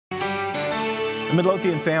The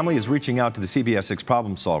Midlothian family is reaching out to the CBS 6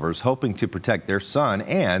 problem solvers, hoping to protect their son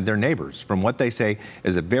and their neighbors from what they say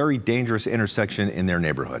is a very dangerous intersection in their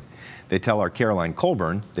neighborhood. They tell our Caroline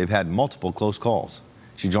Colburn they've had multiple close calls.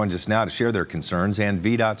 She joins us now to share their concerns and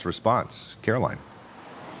VDOT's response. Caroline.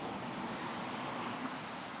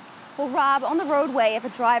 Well, Rob, on the roadway, if a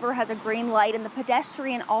driver has a green light and the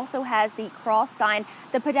pedestrian also has the cross sign,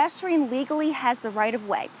 the pedestrian legally has the right of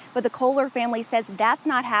way. But the Kohler family says that's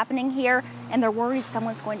not happening here, and they're worried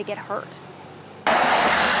someone's going to get hurt.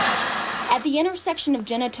 At the intersection of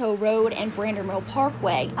Genito Road and Brandermill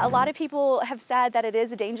Parkway, a lot of people have said that it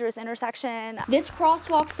is a dangerous intersection. This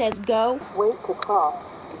crosswalk says go. Wait to cross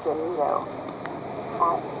Genito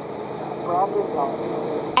at Brandermill.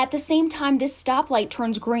 At the same time, this stoplight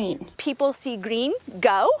turns green. People see green,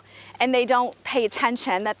 go, and they don't pay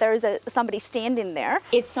attention that there's somebody standing there.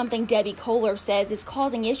 It's something Debbie Kohler says is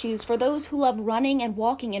causing issues for those who love running and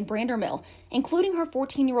walking in Brandermill, including her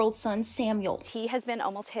 14-year-old son, Samuel. He has been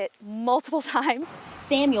almost hit multiple times.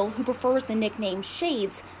 Samuel, who prefers the nickname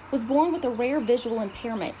Shades, was born with a rare visual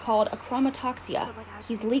impairment called achromatoxia.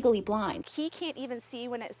 He's legally blind. He can't even see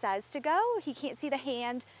when it says to go. He can't see the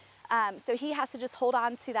hand. So he has to just hold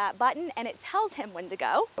on to that button and it tells him when to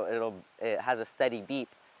go. It has a steady beep,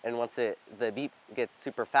 and once the beep gets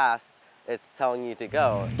super fast, it's telling you to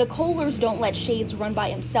go. The Kohlers don't let Shades run by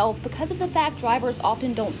himself because of the fact drivers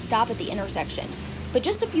often don't stop at the intersection. But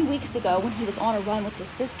just a few weeks ago, when he was on a run with his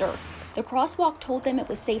sister, the crosswalk told them it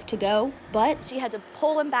was safe to go, but she had to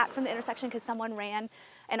pull him back from the intersection because someone ran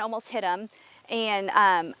and almost hit him. And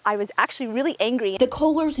I was actually really angry. The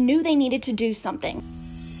Kohlers knew they needed to do something.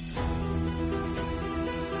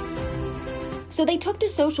 So they took to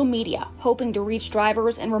social media, hoping to reach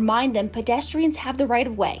drivers and remind them pedestrians have the right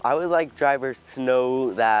of way. I would like drivers to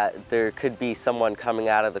know that there could be someone coming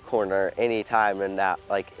out of the corner anytime and not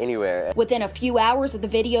like anywhere. Within a few hours of the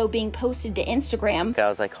video being posted to Instagram, I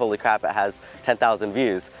was like, holy crap, it has 10,000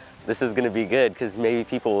 views. This is gonna be good because maybe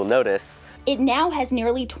people will notice. It now has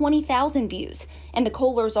nearly 20,000 views, and the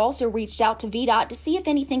Kohlers also reached out to VDOT to see if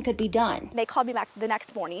anything could be done. They called me back the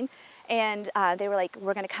next morning, and they were like,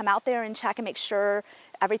 we're going to come out there and check and make sure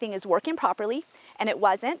everything is working properly, and it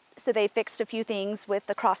wasn't, so they fixed a few things with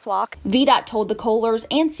the crosswalk. VDOT told the Kohlers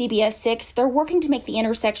and CBS 6 they're working to make the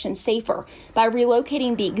intersection safer by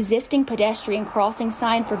relocating the existing pedestrian crossing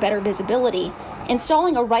sign for better visibility,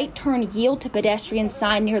 installing a right turn yield to pedestrian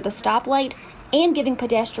sign near the stoplight, and giving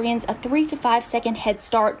pedestrians a 3 to 5 second head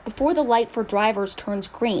start before the light for drivers turns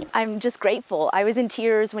green. I'm just grateful. I was in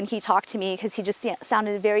tears when he talked to me because he just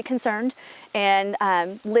sounded very concerned and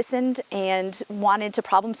listened and wanted to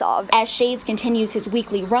problem solve. As Shades continues his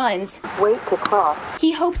weekly runs, wait to cross.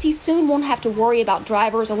 He hopes he soon won't have to worry about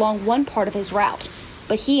drivers along one part of his route.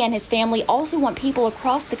 But he and his family also want people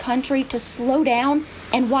across the country to slow down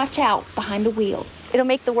and watch out behind the wheel. It'll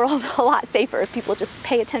make the world a lot safer if people just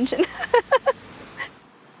pay attention.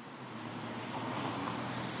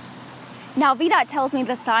 Now, VDOT tells me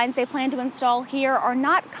the signs they plan to install here are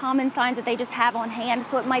not common signs that they just have on hand,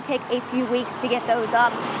 so it might take a few weeks to get those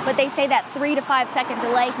up. But they say that 3 to 5 second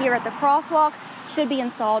delay here at the crosswalk should be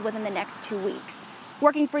installed within the next 2 weeks.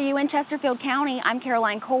 Working for you in Chesterfield County, I'm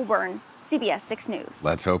Caroline Colburn, CBS 6 News.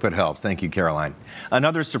 Let's hope it helps. Thank you, Caroline.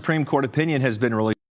 Another Supreme Court opinion has been released.